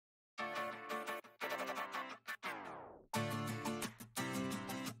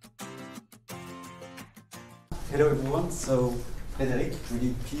Hello everyone, so Frédéric,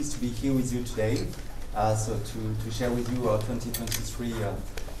 really pleased to be here with you today to share with you our 2023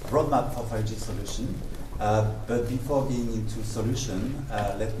 roadmap for 5G solution. But before getting into solution,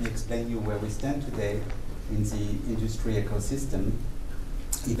 let me explain you where we stand today in the industry ecosystem.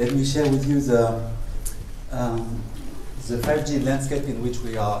 Let me share with you the 5G landscape in which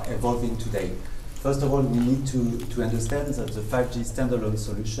we are evolving today. First of all, we need to understand that the 5G standalone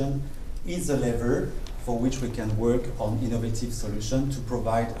solution is a lever for which we can work on innovative solutions to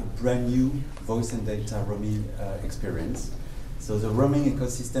provide a brand new voice and data roaming experience. So the roaming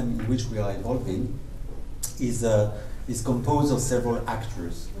ecosystem in which we are evolving is composed of several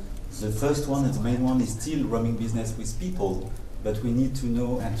actors. The first one and the main one is still roaming business with people, but we need to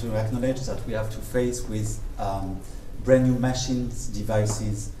know and to acknowledge that we have to face with brand new machines,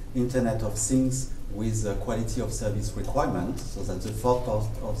 devices, Internet of Things with quality of service requirements, so that's the fourth part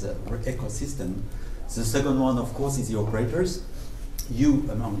of the ecosystem. The second one, of course, is the operators, you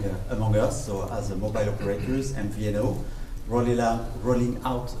among us, so as the mobile operators, MVNO, rolling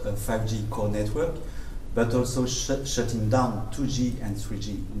out a 5G core network, but also shutting down 2G and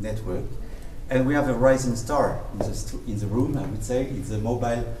 3G network. And we have a rising star in the room, I would say. It's the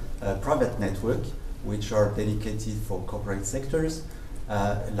mobile private network, which are dedicated for corporate sectors,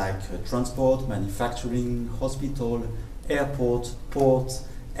 like transport, manufacturing, hospital, airport, ports,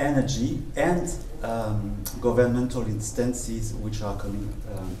 energy, and governmental instances which are coming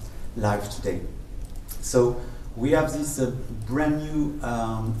live today. So we have this brand new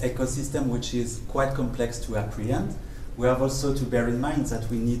ecosystem which is quite complex to apprehend. We have also to bear in mind that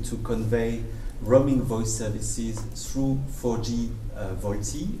we need to convey roaming voice services through 4G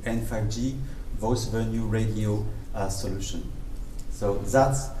VoLTE and 5G voice over new radio solution. So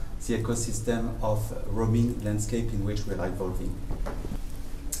that's the ecosystem of roaming landscape in which we are evolving.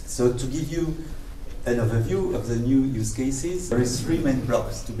 So to give you an overview of the new use cases, there is three main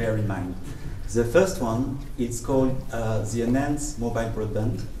blocks to bear in mind. The first one, it's called the enhanced mobile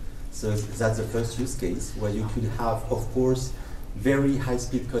broadband. So that's the first use case, where you could have, of course, very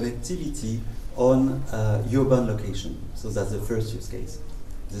high-speed connectivity on urban location. So that's the first use case.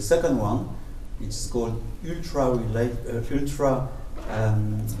 The second one, it's called ultra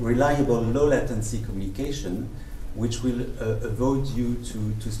reliable low latency communication, which will avoid you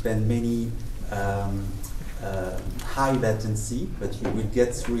to spend many high latency, but you will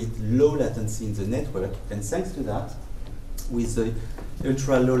get through it low latency in the network. And thanks to that, with the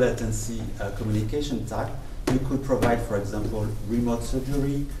ultra low latency communication type, you could provide, for example, remote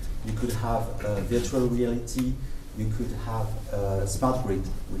surgery, you could have virtual reality, you could have smart grid,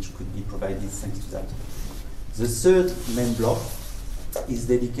 which could be provided thanks to that. The third main block is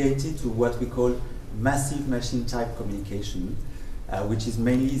dedicated to what we call massive machine type communication, which is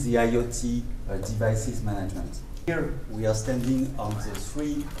mainly the IoT devices management. Here we are standing on the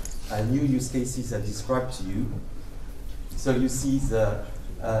three new use cases I described to you. So you see the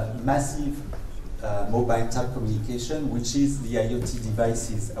massive mobile type communication, which is the IoT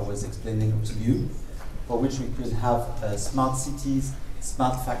devices I was explaining to you, for which we could have smart cities,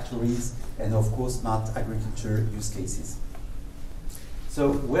 smart factories, and of course smart agriculture use cases.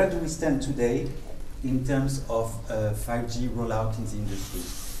 So where do we stand today in terms of 5G rollout in the industry?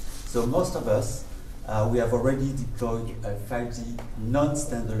 So most of us, we have already deployed a 5G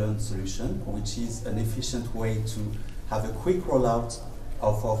non-standalone solution, which is an efficient way to have a quick rollout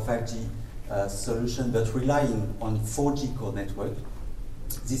of our 5G solution, but relying on 4G core network.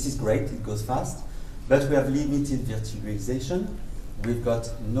 This is great, it goes fast, but we have limited virtualization, we've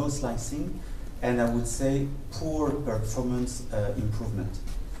got no slicing, and I would say poor performance improvement.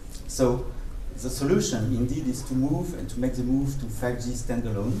 So the solution indeed is to move and to make the move to 5G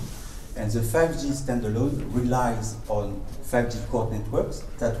standalone, and the 5G standalone relies on 5G core networks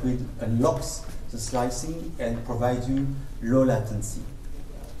that will unlock the slicing and provide you low latency.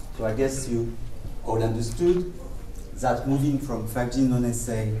 So I guess you all understood that moving from 5G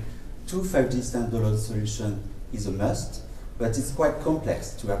non-SA to 5G standalone solution is a must, but it's quite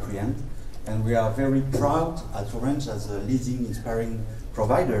complex to apprehend, and we are very proud at Orange as a leading, inspiring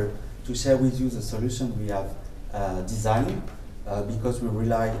provider to share with you the solution we have designed, because we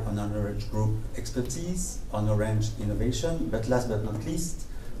rely on Orange Group expertise, on Orange innovation, but last but not least,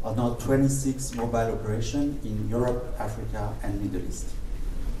 on our 26 mobile operation in Europe, Africa, and Middle East.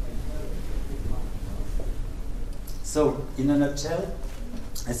 So, in a nutshell,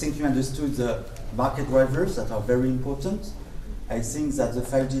 I think you understood the market drivers that are very important. I think that the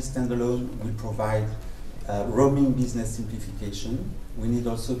 5G standalone will provide roaming business simplification. We need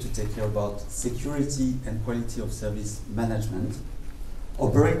also to take care about security and quality of service management.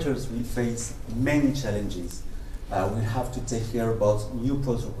 Operators will face many challenges We have to take care about new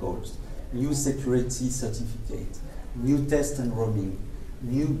protocols, new security certificate, new test and roaming,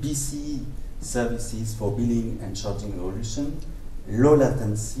 new BCE services for billing and charging evolution, low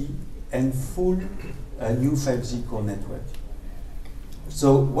latency, and full new 5G core network.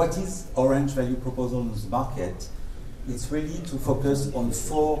 So what is Orange value proposal in the market? It's really to focus on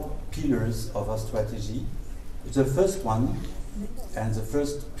 4 pillars of our strategy. The first one, and the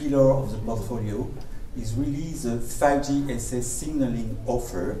first pillar of the portfolio, is really the 5G SA signaling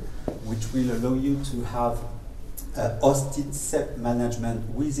offer, which will allow you to have hosted SEP management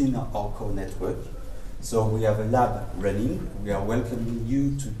within our core network. So we have a lab running. We are welcoming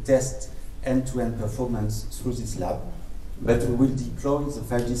you to test end-to-end performance through this lab, but we will deploy the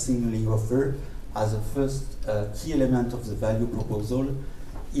 5G signaling offer as a first key element of the value proposal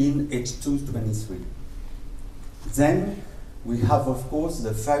in H2 23. Then we have, of course,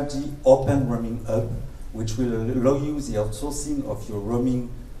 the 5G open roaming hub, which will allow you the outsourcing of your roaming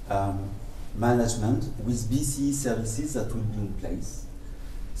management with BCE services that will be in place.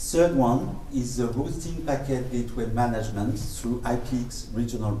 Third one is the routing packet gateway management through IPX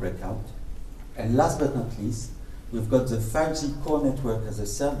regional breakout. And last but not least, we've got the 5G core network as a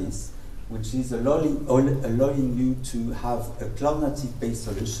service, which is allowing you to have a cloud-native based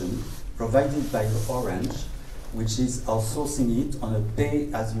solution provided by Orange, which is outsourcing it on a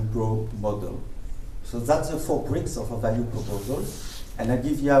pay-as-you-grow model. So that's the 4 bricks of our value proposal. And I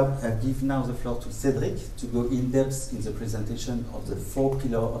give now the floor to Cedric to go in depth in the presentation of the 4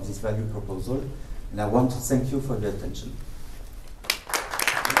 pillars of this value proposal. And I want to thank you for your attention.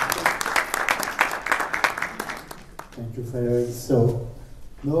 Thank you, Frederic. So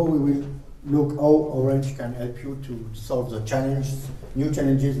now we will look how Orange can help you to solve the new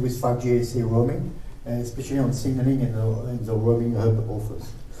challenges with 5G SA roaming, especially on signaling and the roaming hub offers.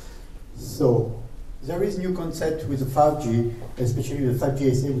 So there is new concept with the 5G, especially the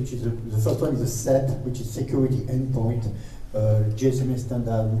 5G SA, which is the first one is the SEP, which is security endpoint, GSMA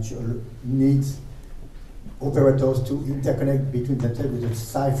standard, which needs operators to interconnect between themselves with a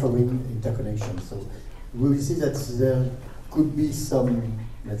ciphering interconnection. So we will see that there could be some,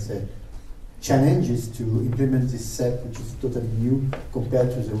 let's say, challenges to implement this SEP, which is totally new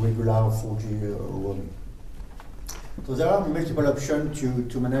compared to the regular 4G roaming. So there are multiple options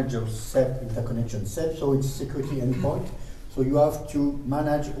to manage your SEP interconnection SEP. So it's security endpoint. So you have to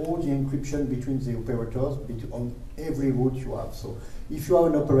manage all the encryption between the operators on every route you have. So if you are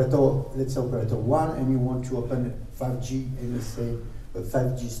an operator, let's say operator 1, and you want to open 5G MSA,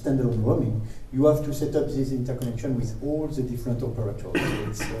 5G standalone roaming, you have to set up this interconnection with all the different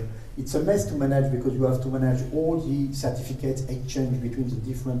operators. So it's a mess to manage because you have to manage all the certificates exchange between the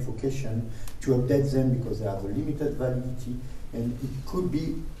different locations to update them because they have a limited validity, and it could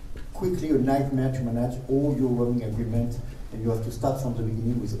be quickly a nightmare to manage all your roaming agreements, and you have to start from the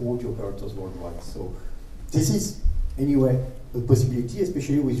beginning with all the operators worldwide. So this is anyway a possibility,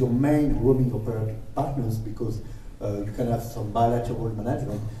 especially with your main roaming operator partners, because you can have some bilateral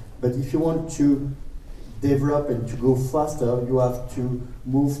management. But if you want to develop and to go faster, you have to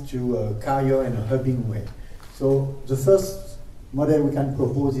move to a carrier and a hubbing way. So the first model we can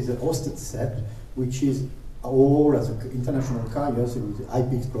propose is a hosted SEP, which is all as an international carrier, so with the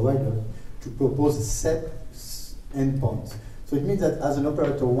IPX provider, to propose a SEP endpoint. So it means that as an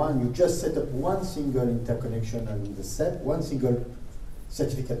operator 1, you just set up one single interconnection with the SEP, one single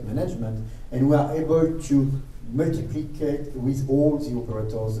certificate management, and we are able to multiplicate with all the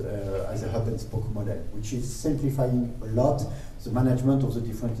operators as a hub and spoke model, which is simplifying a lot the management of the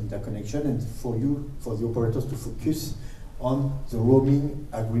different interconnection, and for the operators to focus on the roaming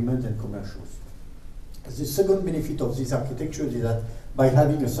agreement and commercials. The second benefit of this architecture is that by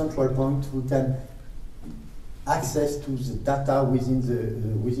having a central point, we can access to the data within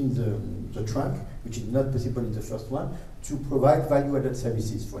the trunk, which is not possible in the first one, to provide value-added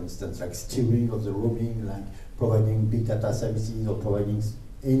services, for instance, like steering of the roaming, like providing big data services or providing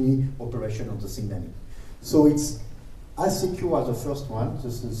any operation of the signaling. So it's as secure as the first one.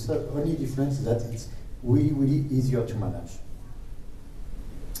 The only difference is that it's really, really easier to manage.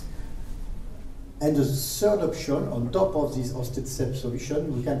 And the third option, on top of this hosted SEP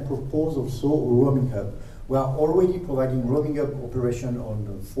solution, we can propose also a roaming hub. We are already providing roaming hub operation on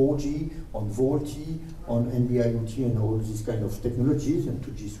 4G, on VoLTE, on NB-IoT and all these kind of technologies, and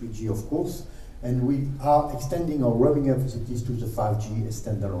 2G, 3G of course. And we are extending our roaming hub facilities to the 5G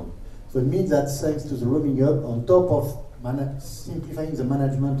standalone. So it means that thanks to the roaming hub, on top of simplifying the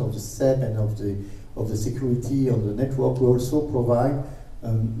management of the SEP and of the security on the network, we also provide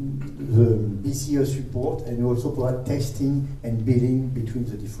the BCE support, and we also provide testing and billing between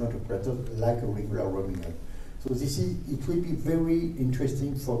the different operators like a regular roaming hub. So it will be very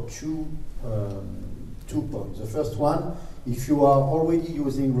interesting for two points. The first one, if you are already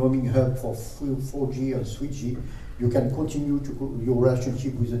using roaming hub for 4G or 3G, you can continue your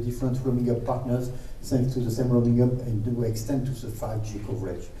relationship with the different roaming hub partners thanks to the same roaming hub and do extend to the 5G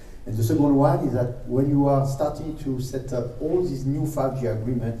coverage. And the second one is that when you are starting to set up all these new 5G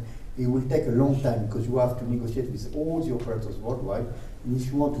agreements, it will take a long time because you have to negotiate with all the operators worldwide. And if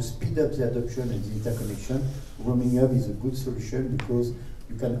you want to speed up the adoption and the interconnection, roaming hub is a good solution because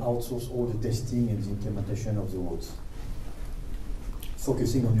you can outsource all the testing and the implementation of the roads,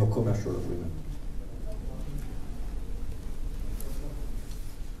 focusing on your commercial agreement.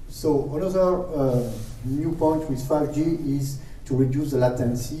 So another new point with 5G is to reduce the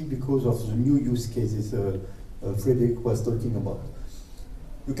latency because of the new use cases Frederick was talking about.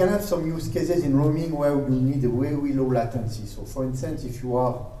 You can have some use cases in roaming where you need a very low latency. So for instance, if you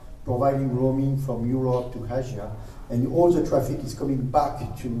are providing roaming from Europe to Asia, and all the traffic is coming back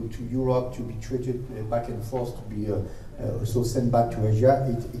to Europe to be treated back and forth to be also sent back to Asia,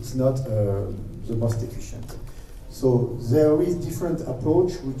 it's not the most efficient. So there is different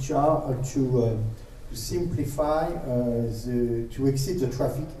approach which are to simplify, to exceed the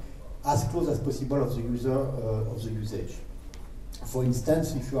traffic as close as possible of the user of the usage. For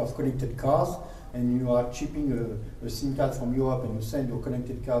instance, if you have connected cars and you are shipping a SIM card from Europe and you send your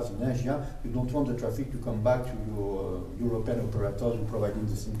connected cars in Asia, you don't want the traffic to come back to your European operators who providing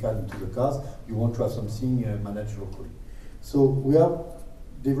the SIM card into the cars. You want to have something managed locally. So we are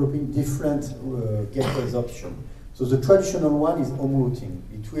developing different gateways options. So the traditional one is home routing.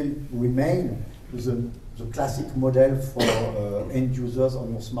 It will remain the classic model for end users on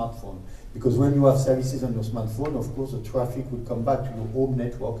your smartphone. Because when you have services on your smartphone, of course, the traffic will come back to your home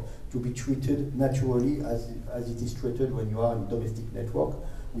network to be treated naturally as it is treated when you are in domestic network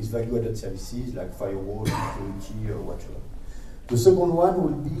with value-added services like firewall, security, or whatever. The second one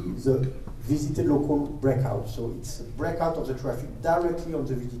will be the visited local breakout. So it's a breakout of the traffic directly on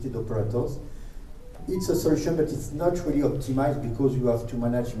the visited operators. It's a solution, but it's not really optimized because you have to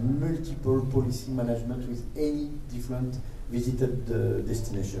manage multiple policy management with any different visited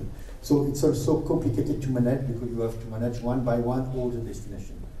destination. So it's also complicated to manage because you have to manage one by one all the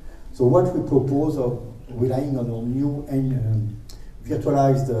destinations. So what we propose, relying on our new and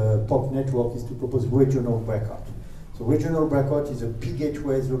virtualized POP network, is to propose regional breakout. So regional breakout is a P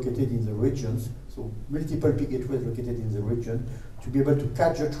gateways located in the regions, so multiple P gateways located in the region, to be able to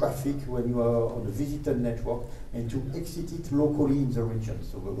catch the traffic when you are on a visited network and to exit it locally in the region.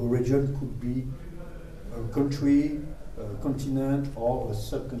 So a region could be a country, a continent, or a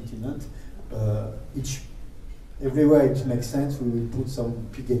subcontinent. Everywhere it makes sense, we will put some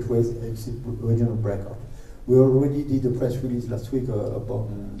P gateways exit regional breakout. We already did a press release last week about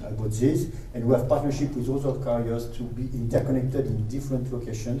this, and we have partnership with other carriers to be interconnected in different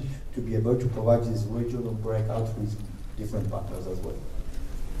locations to be able to provide this regional breakout with different partners as well.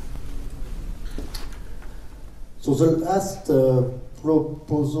 So the last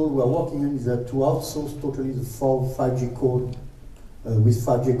proposal we are working on is to outsource totally the 5G core with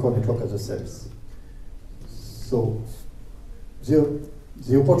 5G core network as a service. So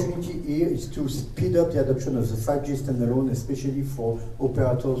the opportunity here is to speed up the adoption of the 5G standalone, especially for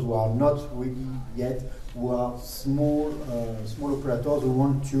operators who are not ready yet, who are small operators who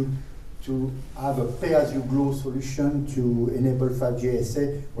want to have a pay-as-you-go solution to enable 5G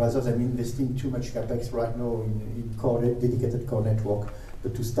SA rather than investing too much capex right now in dedicated core network,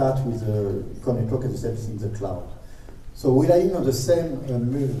 but to start with a core network as a service in the cloud. So relying on the same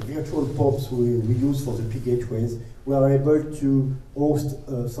virtual POPs we use for the P gateways, we are able to host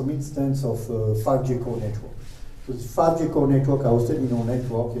some instance of 5G core network. So this 5G core network are hosted in our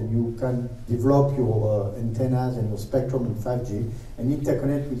network, and you can develop your antennas and your spectrum in 5G and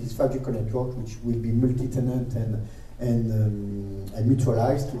interconnect with this 5G core network, which will be multi-tenant and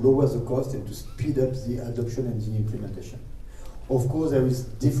mutualized to lower the cost and to speed up the adoption and the implementation. Of course, there is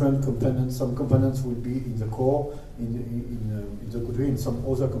different components. Some components will be in the core in the country, and some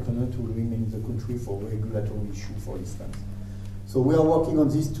other components will remain in the country for regulatory issue, for instance. So we are working on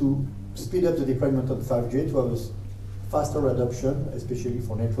this to speed up the deployment of 5G, to have a faster adoption, especially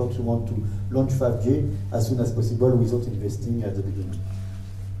for networks who want to launch 5G as soon as possible without investing at the beginning.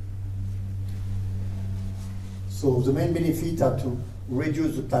 So the main benefits are to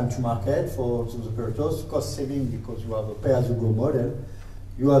reduce the time to market for those operators, cost saving because you have a pay-as-you-go model.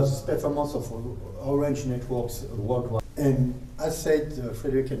 You have the performance of Orange networks worldwide. And as said,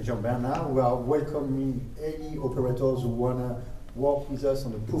 Frederick and Jean-Bernard, we are welcoming any operators who want to work with us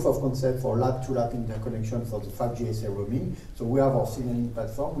on the proof of concept for lab-to-lab interconnection for the 5G SA roaming. So we have our signaling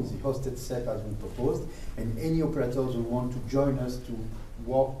platform with the hosted SEP as we proposed, and any operators who want to join us to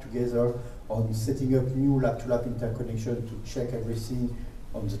work together on setting up new lab-to-lab interconnection to check everything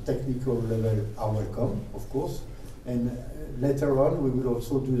on the technical level are welcome, of course. And later on, we will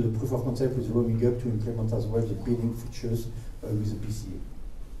also do the proof of concept with roaming up to implement as well the billing features with the PCA.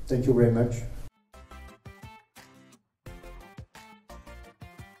 Thank you very much.